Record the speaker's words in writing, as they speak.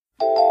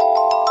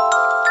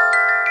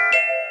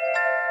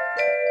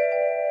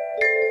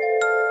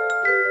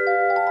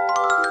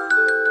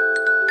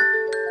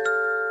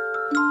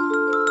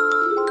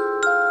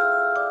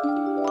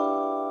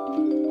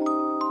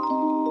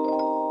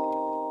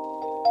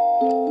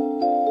Hello,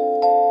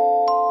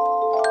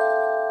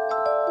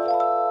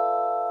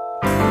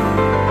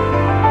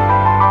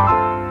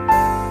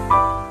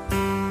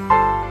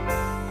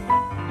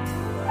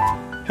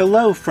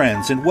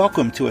 friends, and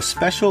welcome to a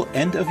special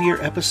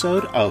end-of-year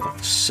episode of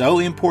So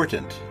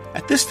Important.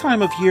 At this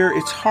time of year,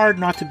 it's hard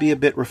not to be a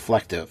bit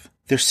reflective.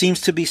 There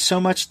seems to be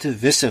so much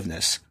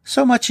divisiveness,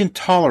 so much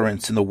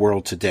intolerance in the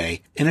world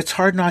today, and it's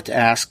hard not to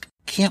ask,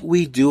 can't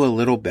we do a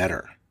little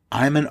better?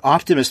 I'm an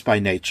optimist by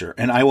nature,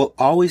 and I will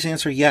always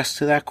answer yes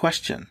to that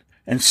question.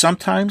 And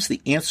sometimes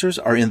the answers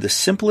are in the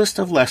simplest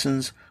of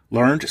lessons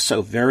learned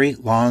so very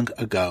long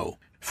ago.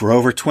 For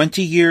over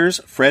 20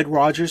 years, Fred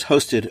Rogers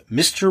hosted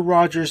Mr.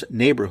 Rogers'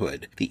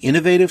 Neighborhood, the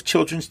innovative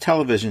children's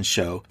television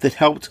show that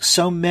helped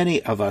so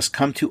many of us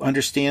come to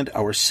understand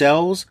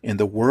ourselves and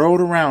the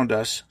world around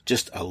us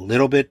just a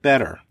little bit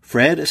better.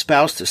 Fred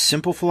espoused a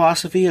simple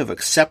philosophy of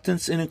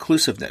acceptance and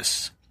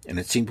inclusiveness, and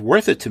it seemed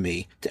worth it to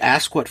me to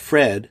ask what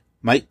Fred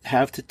might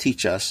have to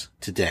teach us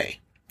today.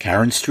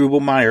 Karen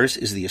Struble-Myers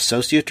is the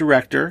Associate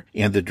Director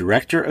and the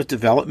Director of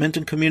Development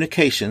and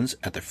Communications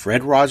at the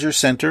Fred Rogers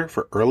Center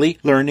for Early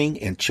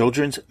Learning and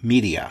Children's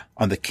Media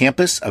on the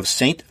campus of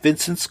St.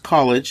 Vincent's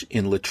College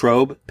in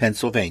Latrobe,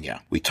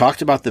 Pennsylvania. We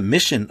talked about the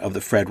mission of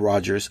the Fred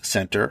Rogers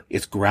Center,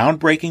 its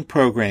groundbreaking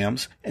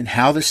programs, and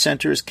how the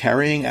center is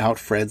carrying out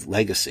Fred's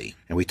legacy.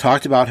 And we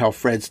talked about how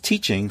Fred's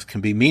teachings can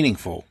be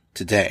meaningful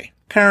today.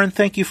 Karen,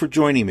 thank you for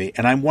joining me,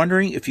 and I'm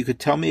wondering if you could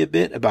tell me a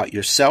bit about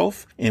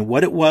yourself and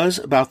what it was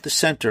about the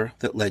center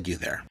that led you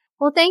there.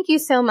 Well, thank you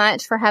so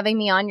much for having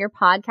me on your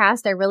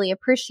podcast. I really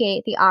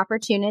appreciate the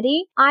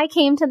opportunity. I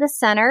came to the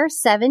center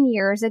 7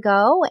 years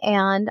ago,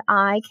 and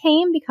I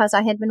came because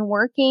I had been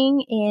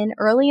working in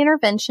early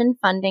intervention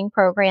funding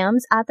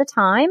programs at the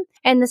time,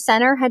 and the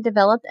center had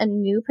developed a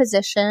new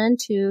position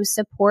to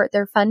support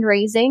their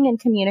fundraising and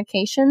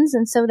communications,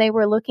 and so they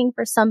were looking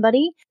for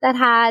somebody that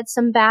had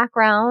some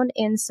background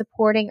in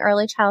supporting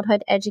early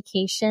childhood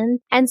education.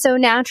 And so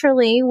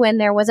naturally, when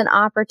there was an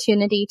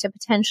opportunity to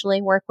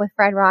potentially work with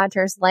Fred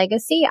Rogers' legacy,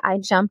 I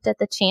jumped at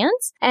the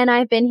chance, and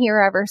I've been here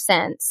ever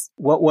since.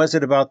 What was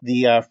it about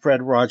the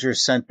Fred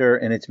Rogers Center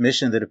and its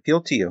mission that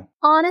appealed to you?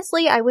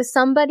 Honestly, I was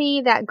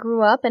somebody that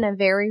grew up in a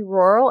very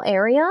rural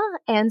area,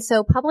 and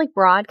so public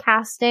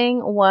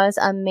broadcasting was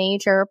a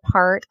major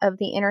part of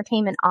the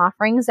entertainment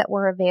offerings that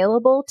were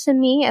available to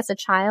me as a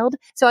child.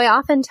 So I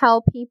often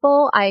tell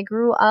people I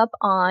grew up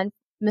on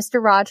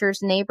Mr.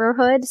 Rogers'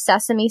 Neighborhood,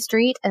 Sesame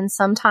Street, and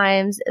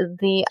sometimes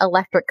the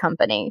Electric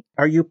Company.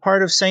 Are you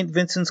part of St.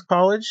 Vincent's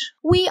College?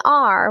 We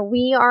are.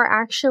 We are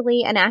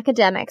actually an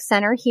academic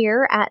center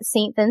here at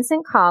St.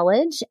 Vincent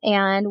College,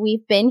 and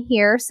we've been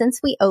here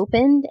since we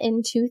opened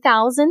in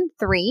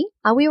 2003.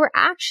 We were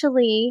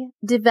actually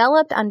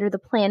developed under the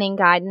planning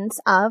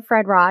guidance of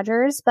Fred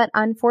Rogers, but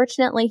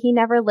unfortunately, he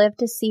never lived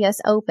to see us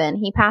open.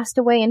 He passed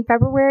away in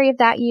February of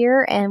that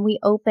year, and we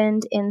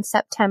opened in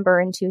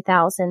September in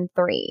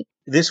 2003.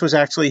 This was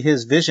actually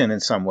his vision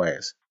in some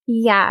ways.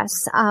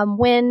 Yes.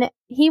 When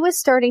he was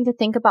starting to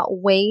think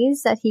about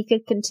ways that he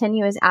could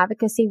continue his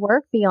advocacy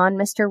work beyond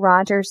Mr.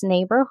 Rogers'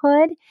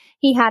 Neighborhood,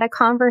 he had a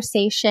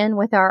conversation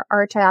with our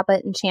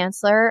Archabbot and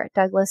Chancellor,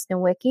 Douglas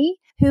Nowicki,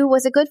 who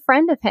was a good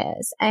friend of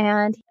his.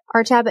 And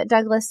Archabbot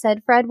Douglas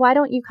said, Fred, why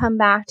don't you come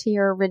back to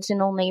your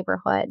original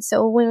neighborhood?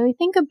 So when we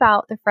think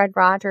about the Fred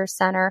Rogers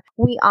Center,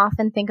 we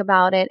often think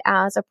about it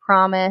as a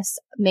promise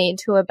made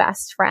to a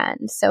best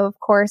friend. So of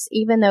course,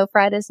 even though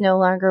Fred is no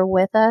longer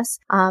with us,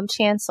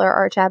 Chancellor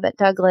Archabbot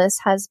Douglas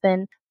has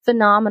been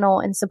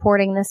phenomenal in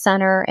supporting the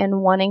center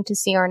and wanting to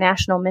see our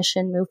national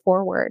mission move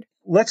forward.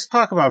 Let's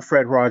talk about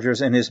Fred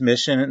Rogers and his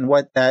mission and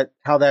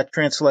how that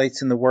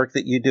translates in the work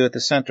that you do at the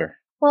center.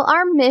 Well,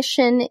 our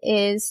mission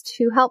is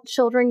to help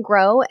children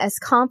grow as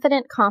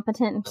confident,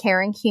 competent, and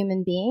caring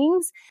human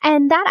beings.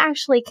 And that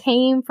actually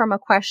came from a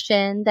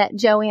question that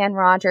Joanne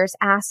Rogers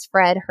asked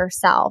Fred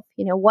herself.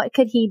 What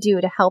could he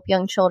do to help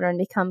young children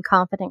become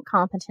confident,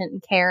 competent,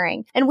 and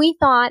caring? And we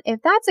thought,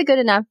 if that's good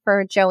enough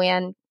for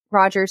Joanne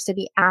Rogers to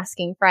be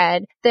asking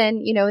Fred,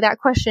 then, that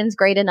question's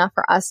great enough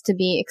for us to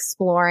be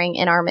exploring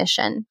in our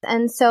mission.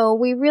 And so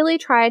we really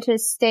try to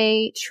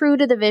stay true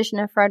to the vision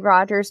of Fred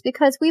Rogers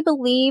because we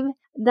believe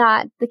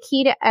that the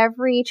key to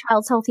every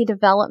child's healthy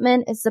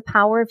development is the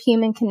power of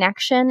human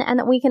connection and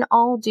that we can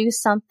all do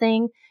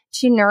something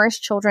to nourish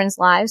children's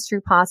lives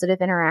through positive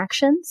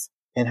interactions.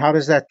 And how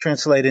does that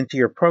translate into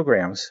your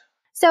programs?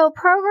 So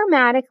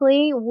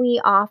programmatically, we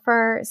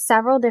offer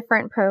several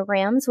different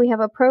programs. We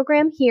have a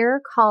program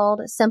here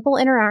called Simple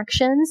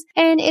Interactions,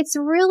 and it's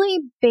really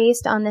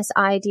based on this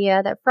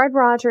idea that Fred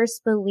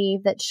Rogers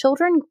believed that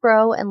children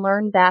grow and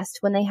learn best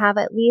when they have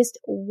at least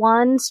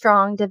one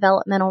strong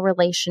developmental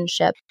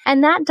relationship.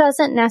 And that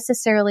doesn't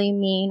necessarily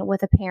mean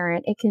with a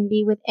parent. It can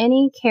be with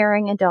any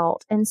caring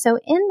adult. And so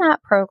in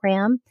that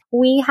program,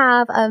 we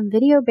have a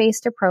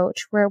video-based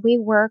approach where we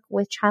work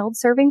with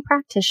child-serving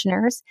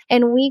practitioners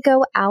and we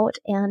go out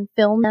and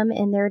film them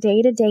in their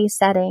day-to-day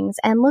settings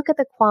and look at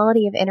the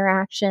quality of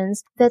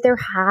interactions that they're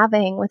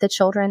having with the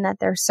children that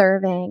they're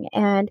serving.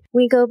 And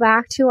we go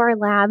back to our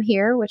lab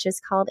here, which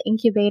is called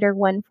Incubator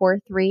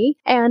 143,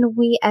 and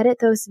we edit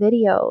those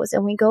videos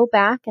and we go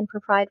back and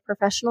provide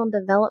professional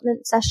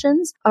development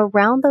sessions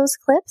around those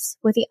clips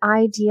with the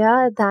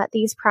idea that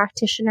these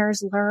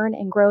practitioners learn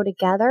and grow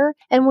together.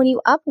 And when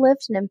you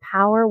uplift and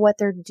empower what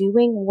they're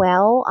doing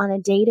well on a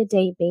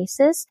day-to-day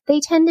basis, they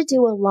tend to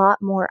do a lot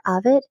more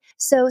of it.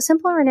 So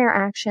Simpler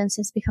Interactions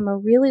has become a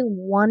really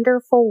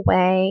wonderful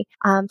way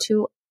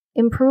to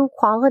improve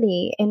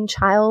quality in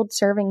child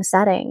serving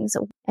settings.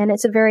 And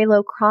it's a very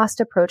low cost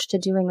approach to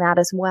doing that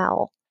as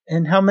well.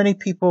 And how many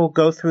people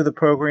go through the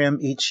program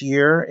each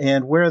year,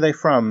 and where are they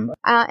from?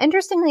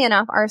 Interestingly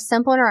enough, our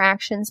Simple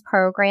Interactions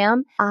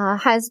program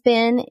has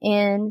been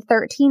in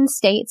 13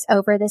 states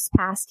over this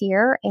past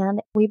year, and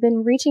we've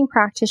been reaching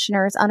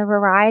practitioners on a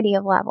variety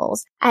of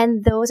levels.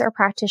 And those are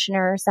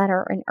practitioners that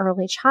are in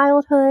early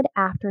childhood,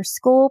 after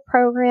school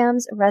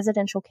programs,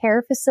 residential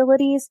care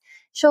facilities,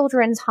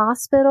 children's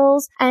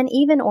hospitals, and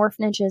even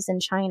orphanages in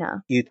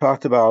China. You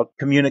talked about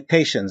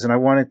communications, and I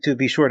wanted to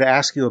be sure to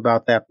ask you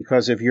about that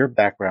because of your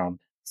background.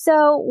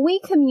 So we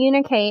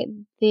communicate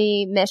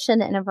the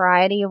mission in a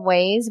variety of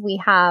ways.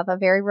 We have a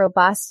very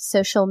robust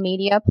social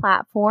media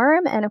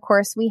platform. And of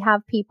course, we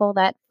have people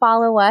that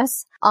follow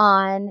us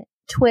on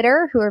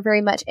Twitter who are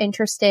very much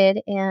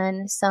interested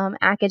in some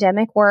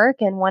academic work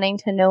and wanting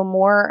to know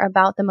more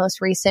about the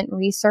most recent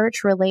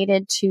research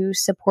related to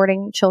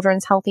supporting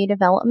children's healthy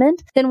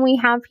development. Then we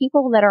have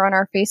people that are on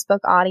our Facebook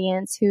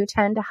audience who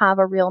tend to have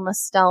a real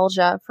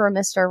nostalgia for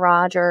Mr.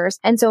 Rogers.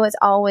 And so it's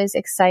always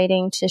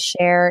exciting to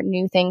share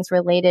new things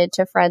related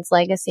to Fred's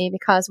legacy,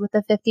 because with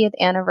the 50th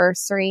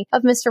anniversary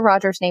of Mr.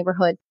 Rogers'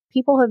 Neighborhood,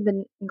 people have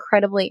been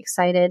incredibly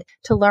excited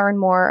to learn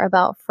more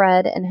about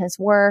Fred and his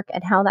work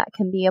and how that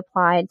can be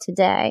applied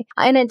today.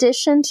 In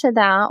addition to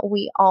that,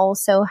 we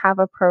also have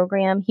a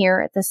program here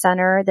at the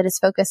center that is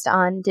focused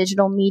on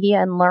digital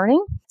media and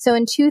learning. So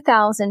in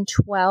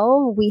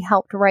 2012, we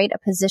helped write a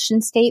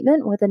position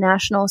statement with the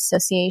National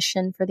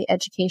Association for the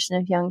Education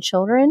of Young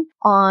Children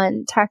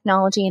on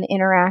technology and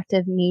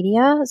interactive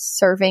media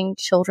serving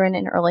children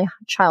in early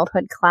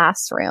childhood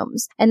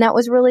classrooms. And that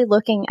was really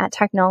looking at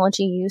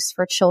technology use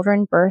for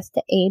children birth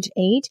to age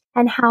 8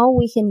 and how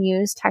we can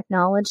use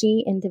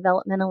technology in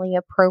developmentally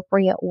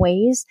appropriate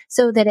ways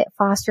so that it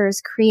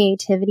fosters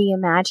creativity,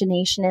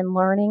 imagination, and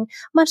learning,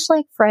 much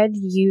like Fred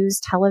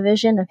used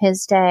television of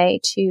his day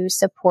to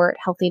support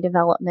healthy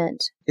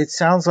development. It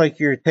sounds like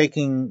you're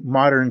taking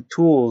modern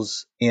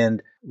tools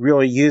and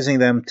really using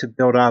them to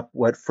build up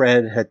what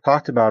Fred had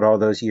talked about all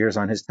those years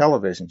on his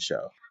television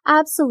show.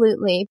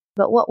 Absolutely.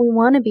 But what we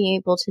want to be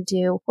able to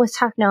do with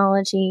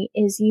technology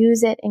is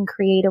use it in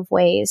creative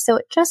ways. So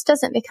it just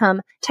doesn't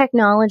become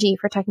technology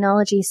for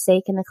technology's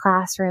sake in the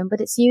classroom, but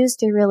it's used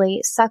to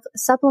really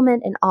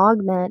supplement and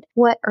augment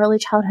what early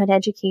childhood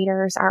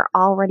educators are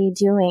already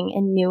doing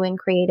in new and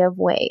creative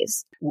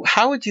ways.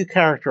 How would you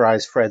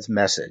characterize Fred's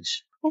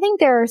message? I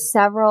think there are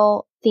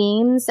several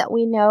themes that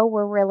we know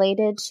were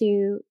related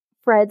to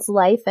Fred's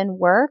life and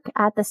work.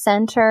 At the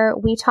center,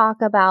 we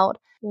talk about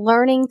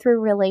learning through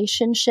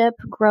relationship,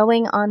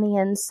 growing on the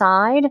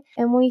inside.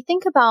 And when we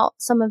think about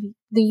some of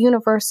the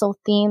universal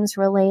themes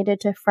related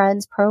to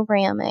Fred's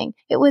programming,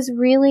 it was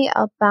really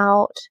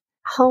about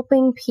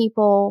helping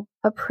people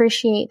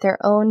appreciate their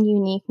own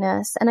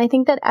uniqueness. And I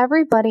think that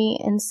everybody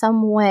in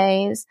some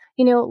ways,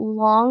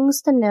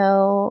 longs to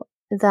know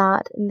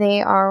that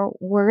they are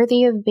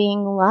worthy of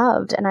being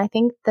loved. And I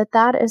think that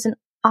that is an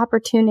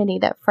opportunity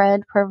that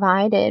Fred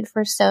provided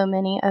for so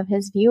many of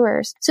his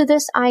viewers. So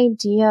this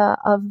idea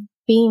of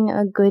being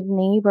a good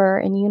neighbor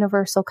and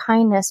universal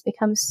kindness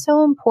becomes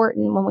so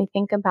important when we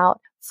think about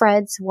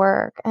Fred's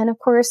work. And of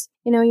course,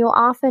 you'll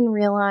often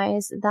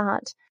realize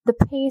that the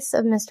pace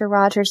of Mr.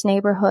 Rogers'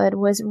 Neighborhood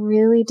was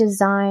really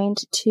designed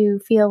to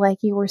feel like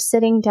you were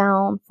sitting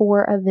down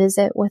for a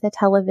visit with a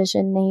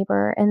television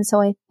neighbor. And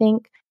so I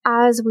think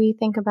as we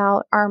think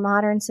about our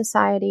modern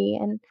society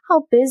and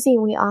how busy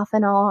we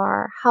often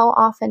are, how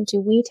often do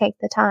we take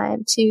the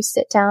time to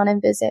sit down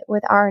and visit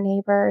with our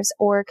neighbors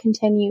or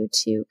continue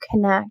to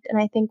connect?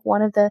 And I think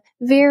one of the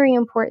very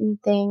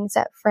important things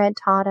that Fred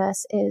taught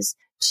us is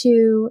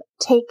to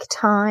take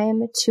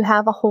time to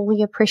have a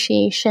holy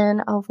appreciation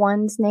of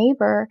one's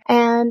neighbor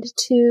and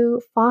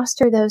to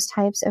foster those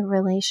types of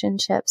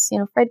relationships.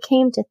 Fred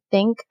came to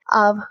think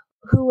of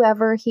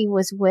whoever he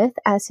was with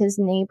as his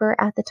neighbor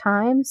at the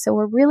time. So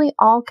we're really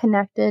all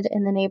connected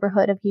in the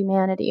neighborhood of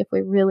humanity if we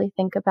really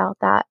think about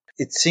that.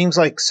 It seems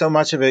like so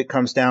much of it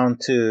comes down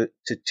to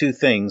two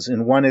things.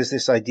 And one is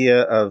this idea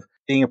of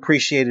being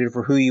appreciated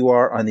for who you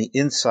are on the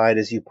inside,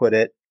 as you put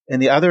it.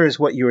 And the other is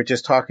what you were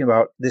just talking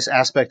about, this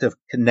aspect of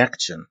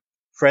connection.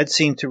 Fred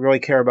seemed to really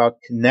care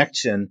about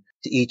connection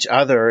to each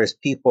other as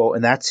people,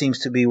 and that seems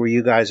to be where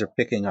you guys are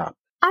picking up.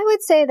 I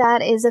would say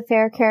that is a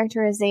fair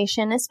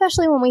characterization,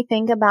 especially when we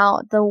think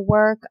about the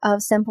work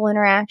of Simple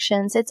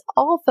Interactions. It's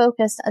all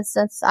focused on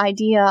this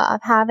idea of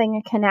having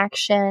a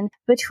connection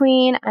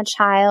between a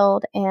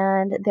child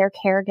and their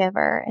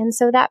caregiver. And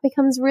so that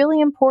becomes really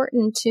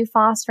important to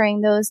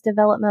fostering those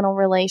developmental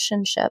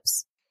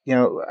relationships.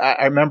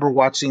 I remember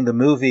watching the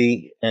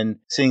movie and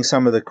seeing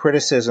some of the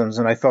criticisms,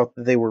 and I felt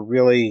that they were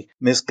really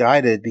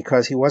misguided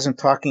because he wasn't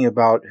talking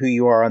about who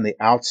you are on the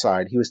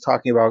outside. He was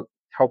talking about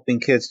helping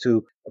kids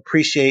to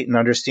appreciate and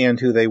understand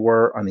who they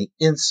were on the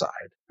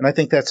inside. And I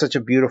think that's such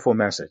a beautiful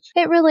message.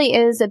 It really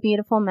is a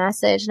beautiful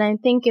message. And I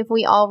think if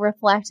we all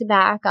reflect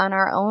back on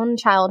our own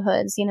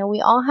childhoods,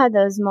 we all had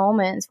those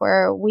moments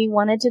where we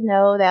wanted to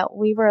know that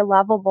we were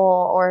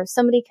lovable or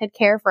somebody could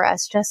care for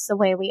us just the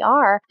way we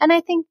are. And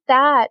I think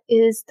that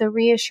is the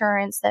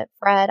reassurance that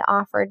Fred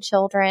offered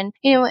children.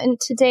 In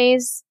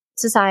today's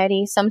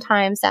society,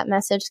 sometimes that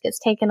message gets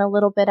taken a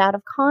little bit out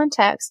of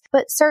context,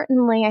 but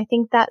certainly I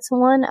think that's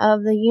one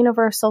of the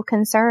universal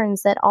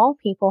concerns that all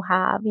people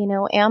have.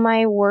 Am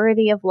I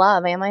worthy of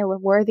love? Am I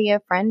worthy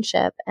of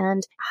friendship?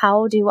 And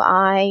how do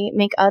I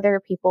make other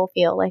people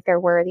feel like they're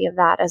worthy of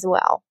that as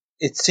well?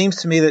 It seems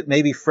to me that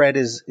maybe Fred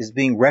is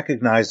being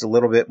recognized a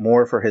little bit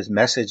more for his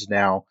message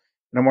now.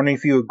 And I'm wondering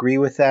if you agree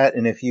with that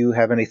and if you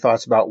have any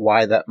thoughts about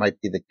why that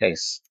might be the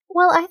case.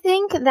 Well, I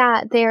think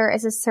that there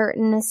is a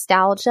certain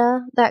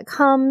nostalgia that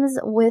comes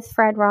with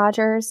Fred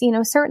Rogers.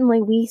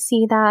 Certainly we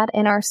see that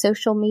in our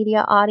social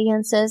media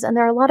audiences, and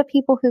there are a lot of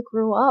people who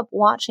grew up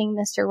watching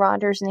Mr.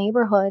 Rogers'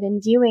 Neighborhood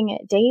and viewing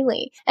it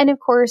daily. And of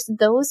course,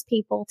 those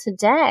people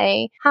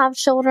today have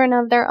children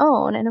of their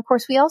own. And of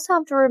course, we also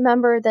have to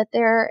remember that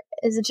there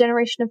is a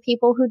generation of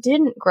people who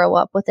didn't grow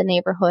up with the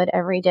neighborhood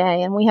every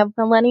day. And we have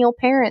millennial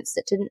parents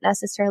that didn't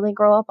necessarily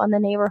grow up on the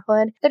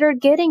neighborhood that are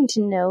getting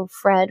to know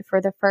Fred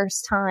for the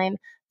first time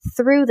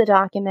through the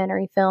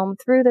documentary film,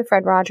 through the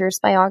Fred Rogers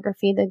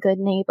biography, The Good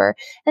Neighbor.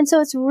 And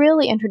so it's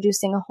really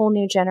introducing a whole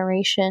new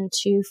generation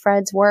to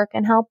Fred's work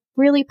and how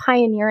really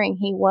pioneering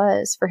he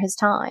was for his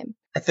time.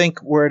 I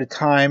think we're at a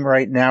time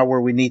right now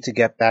where we need to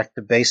get back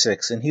to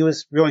basics. And he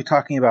was really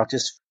talking about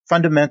just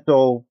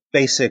fundamental,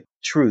 basic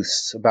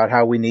truths about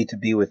how we need to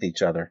be with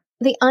each other.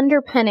 The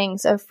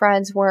underpinnings of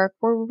Fred's work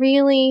were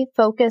really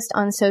focused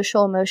on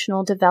social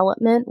emotional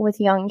development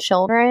with young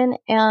children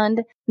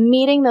and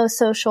meeting those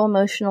social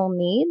emotional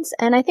needs.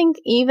 And I think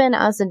even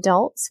as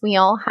adults, we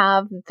all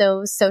have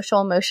those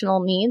social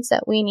emotional needs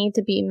that we need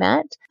to be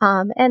met.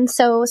 And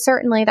so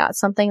certainly that's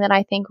something that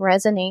I think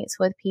resonates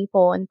with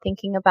people in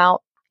thinking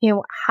about,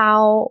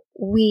 how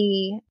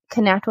we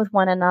connect with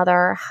one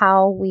another,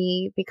 how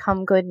we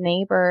become good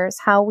neighbors,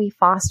 how we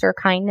foster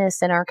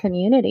kindness in our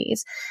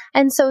communities.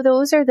 And so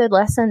those are the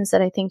lessons that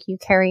I think you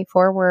carry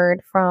forward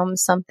from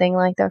something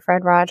like the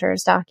Fred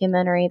Rogers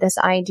documentary, this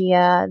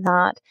idea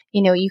that,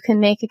 you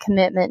can make a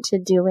commitment to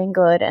doing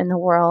good in the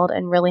world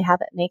and really have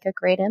it make a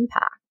great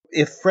impact.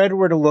 If Fred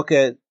were to look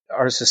at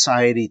our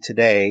society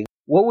today,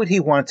 what would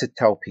he want to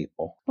tell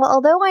people? Well,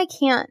 although I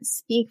can't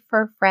speak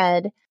for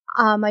Fred,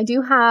 I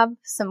do have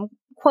some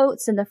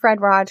quotes in the Fred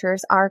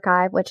Rogers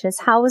archive, which is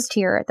housed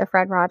here at the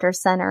Fred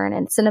Rogers Center.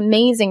 And it's an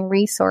amazing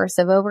resource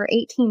of over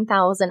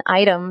 18,000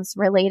 items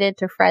related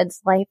to Fred's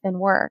life and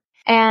work.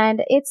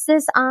 And it's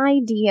this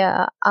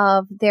idea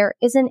of there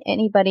isn't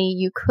anybody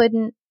you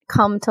couldn't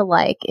come to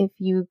like if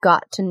you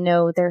got to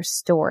know their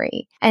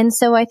story. And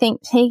so I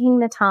think taking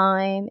the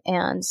time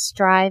and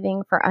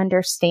striving for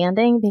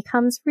understanding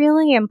becomes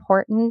really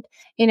important,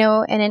 in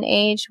an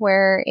age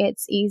where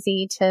it's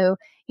easy to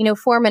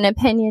form an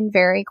opinion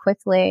very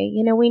quickly.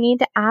 We need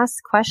to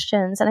ask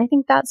questions. And I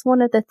think that's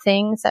one of the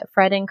things that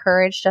Fred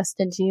encouraged us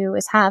to do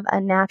is have a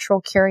natural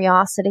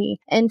curiosity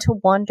and to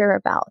wonder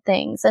about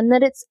things and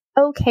that it's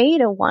okay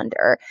to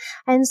wonder.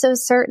 And so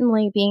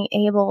certainly being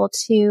able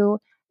to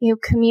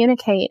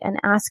communicate and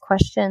ask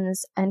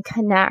questions and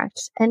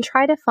connect and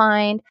try to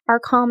find our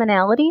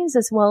commonalities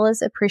as well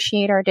as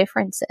appreciate our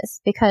differences.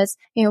 Because,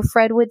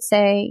 Fred would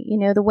say,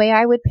 the way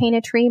I would paint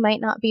a tree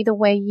might not be the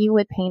way you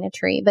would paint a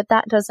tree, but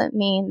that doesn't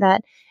mean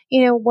that,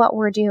 what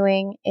we're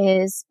doing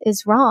is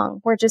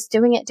wrong. We're just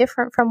doing it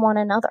different from one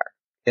another.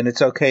 And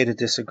it's okay to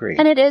disagree.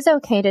 And it is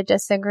okay to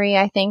disagree,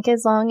 I think,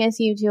 as long as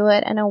you do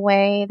it in a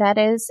way that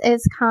is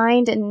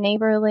kind and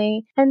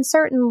neighborly and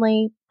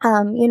certainly,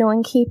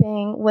 in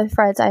keeping with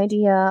Fred's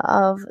idea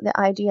of the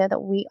idea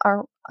that we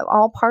are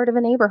all part of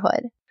a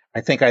neighborhood.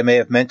 I think I may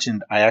have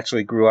mentioned I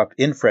actually grew up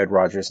in Fred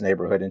Rogers'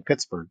 neighborhood in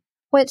Pittsburgh.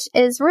 Which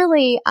is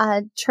really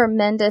a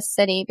tremendous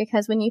city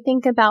because when you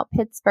think about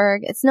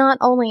Pittsburgh, it's not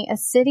only a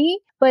city,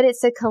 but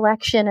it's a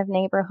collection of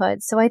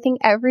neighborhoods. So I think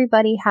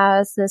everybody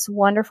has this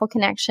wonderful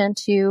connection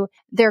to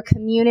their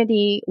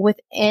community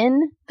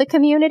within the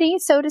community,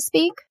 so to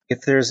speak.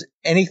 If there's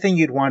anything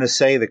you'd want to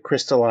say that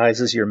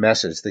crystallizes your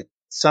message,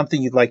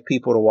 something you'd like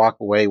people to walk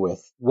away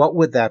with, what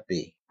would that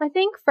be? I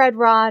think Fred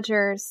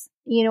Rogers,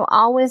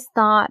 always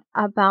thought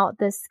about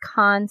this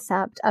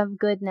concept of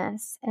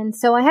goodness. And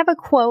so I have a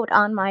quote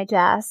on my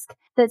desk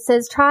that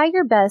says, try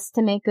your best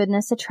to make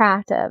goodness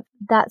attractive.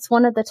 That's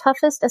one of the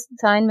toughest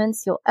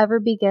assignments you'll ever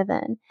be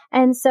given.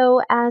 And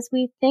so as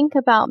we think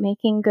about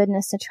making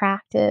goodness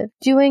attractive,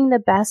 doing the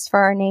best for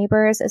our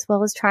neighbors as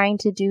well as trying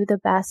to do the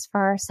best for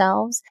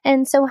ourselves.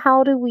 And so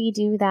how do we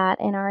do that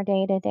in our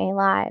day-to-day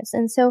lives?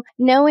 And so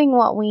knowing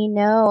what we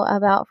know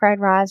about Fred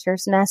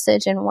Rogers'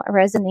 message and what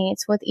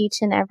resonates with each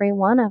and every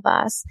one of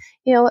us,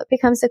 it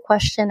becomes a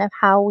question of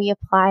how we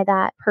apply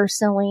that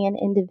personally and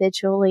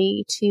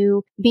individually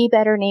to be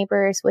better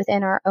neighbors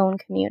within our own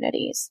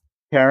communities.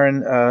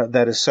 Karen,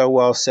 that is so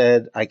well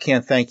said. I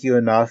can't thank you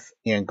enough,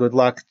 and good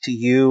luck to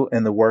you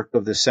and the work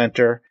of the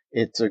center.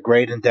 It's a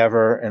great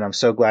endeavor, and I'm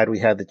so glad we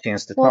had the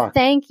chance to talk. Well,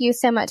 thank you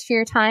so much for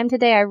your time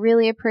today. I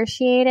really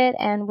appreciate it,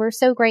 and we're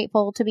so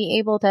grateful to be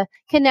able to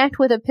connect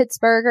with a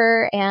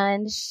Pittsburgher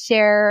and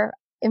share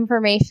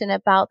information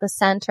about the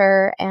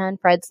center and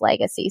Fred's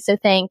legacy. So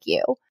thank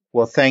you.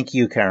 Well, thank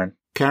you, Karen.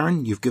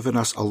 Karen, you've given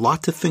us a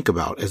lot to think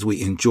about as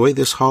we enjoy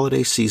this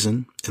holiday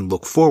season and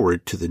look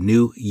forward to the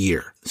new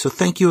year. So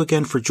thank you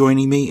again for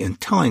joining me and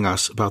telling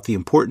us about the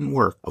important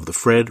work of the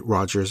Fred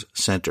Rogers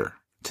Center.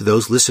 To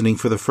those listening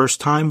for the first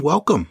time,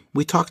 welcome.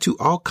 We talk to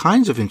all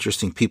kinds of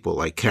interesting people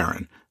like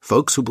Karen,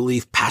 folks who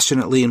believe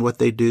passionately in what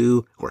they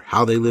do or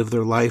how they live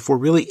their life or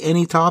really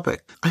any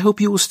topic. I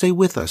hope you will stay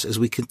with us as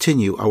we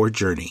continue our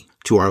journey.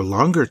 To our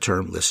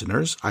longer-term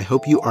listeners, I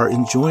hope you are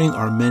enjoying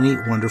our many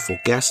wonderful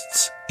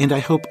guests, and I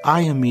hope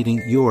I am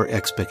meeting your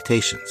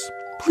expectations.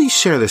 Please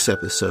share this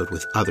episode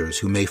with others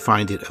who may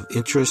find it of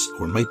interest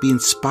or might be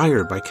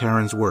inspired by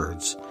Karen's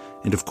words.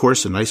 And of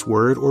course, a nice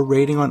word or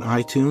rating on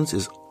iTunes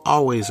is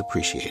always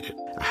appreciated.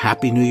 A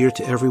happy new year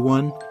to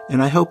everyone,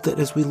 and I hope that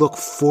as we look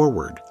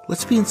forward,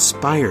 let's be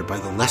inspired by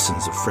the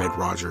lessons of Fred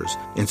Rogers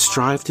and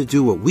strive to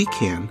do what we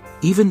can,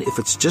 even if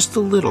it's just a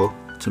little,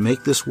 to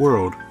make this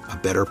world a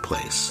better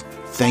place.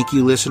 Thank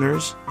you,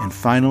 listeners. And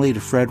finally,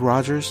 to Fred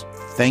Rogers,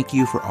 thank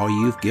you for all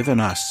you've given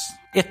us.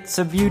 It's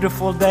a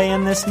beautiful day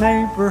in this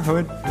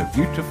neighborhood, a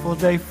beautiful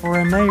day for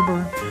a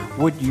neighbor.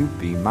 Would you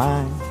be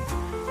mine?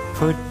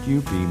 Could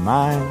you be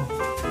mine?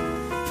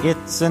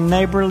 It's a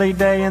neighborly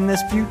day in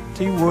this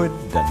beauty wood,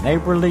 a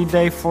neighborly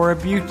day for a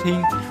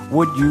beauty.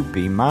 Would you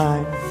be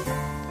mine?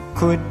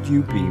 Could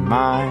you be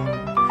mine?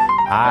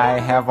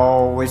 I have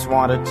always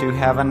wanted to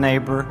have a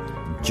neighbor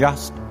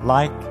just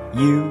like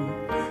you.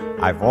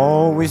 I've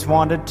always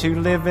wanted to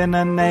live in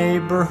a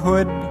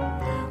neighborhood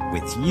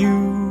with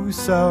you.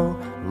 So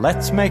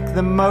let's make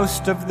the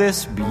most of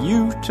this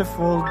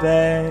beautiful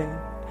day.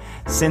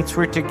 Since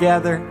we're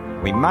together,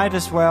 we might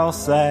as well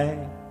say,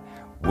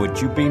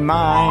 would you be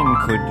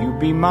mine? Could you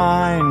be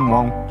mine?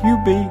 Won't you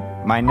be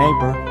my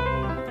neighbor?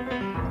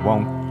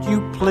 Won't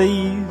you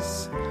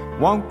please?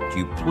 Won't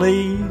you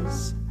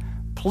please?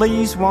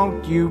 Please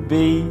won't you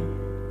be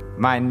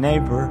my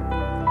neighbor?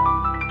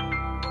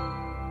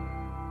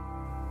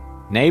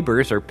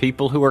 Neighbors are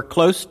people who are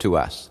close to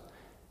us,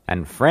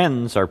 and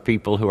friends are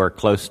people who are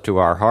close to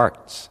our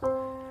hearts.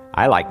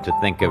 I like to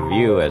think of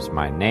you as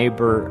my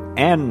neighbor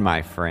and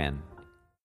my friend.